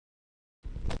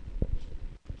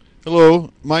Hello,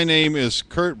 my name is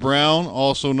Kurt Brown,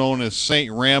 also known as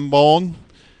Saint Rambone.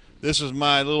 This is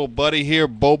my little buddy here,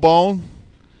 Bobone.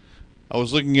 I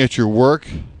was looking at your work.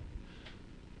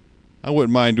 I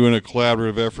wouldn't mind doing a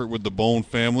collaborative effort with the Bone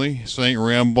family, Saint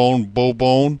Rambone,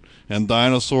 Bobone, and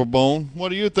Dinosaur Bone. What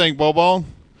do you think, Bobone?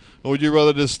 Or would you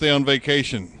rather just stay on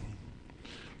vacation?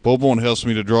 Bobone helps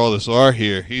me to draw this art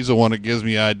here. He's the one that gives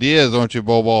me ideas, aren't you,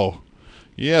 Bobo?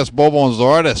 Yes, Bobone's the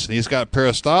artist, and he's got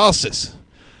peristalsis.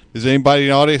 Does anybody in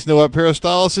the audience know what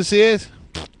peristalsis is?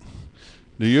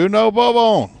 Do you know,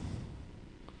 Bobone?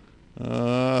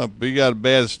 We got a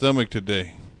bad stomach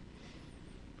today.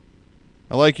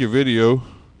 I like your video.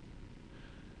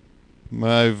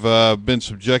 I've been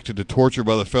subjected to torture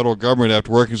by the federal government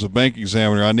after working as a bank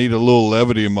examiner. I need a little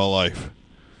levity in my life.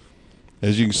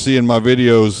 As you can see in my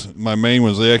videos, my main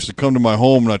ones, they actually come to my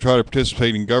home and I try to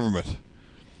participate in government.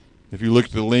 If you look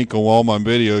at the link on all my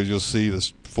videos, you'll see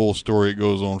this full story. It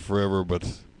goes on forever,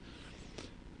 but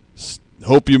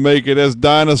hope you make it as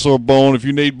Dinosaur Bone. If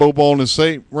you need Bobone and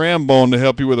Saint Rambone to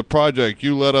help you with a project,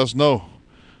 you let us know.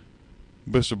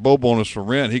 Mr. Bobone is for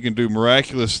rent. He can do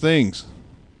miraculous things.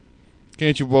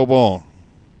 Can't you, Bobone?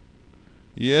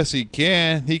 Yes, he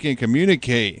can. He can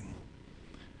communicate.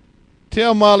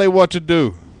 Tell Molly what to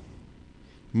do.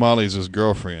 Molly's his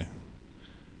girlfriend.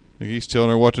 He's telling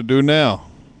her what to do now.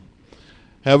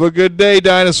 Have a good day,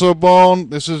 Dinosaur Bone.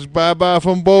 This is bye-bye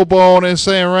from Bobone and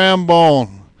Saint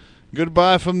Rambone.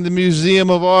 Goodbye from the Museum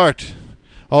of Art.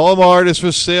 All my art is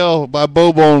for sale by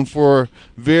Bobone for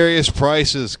various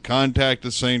prices. Contact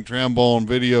the St. Trombone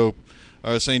video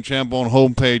or St. Trombone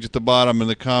homepage at the bottom in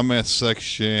the comments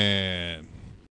section.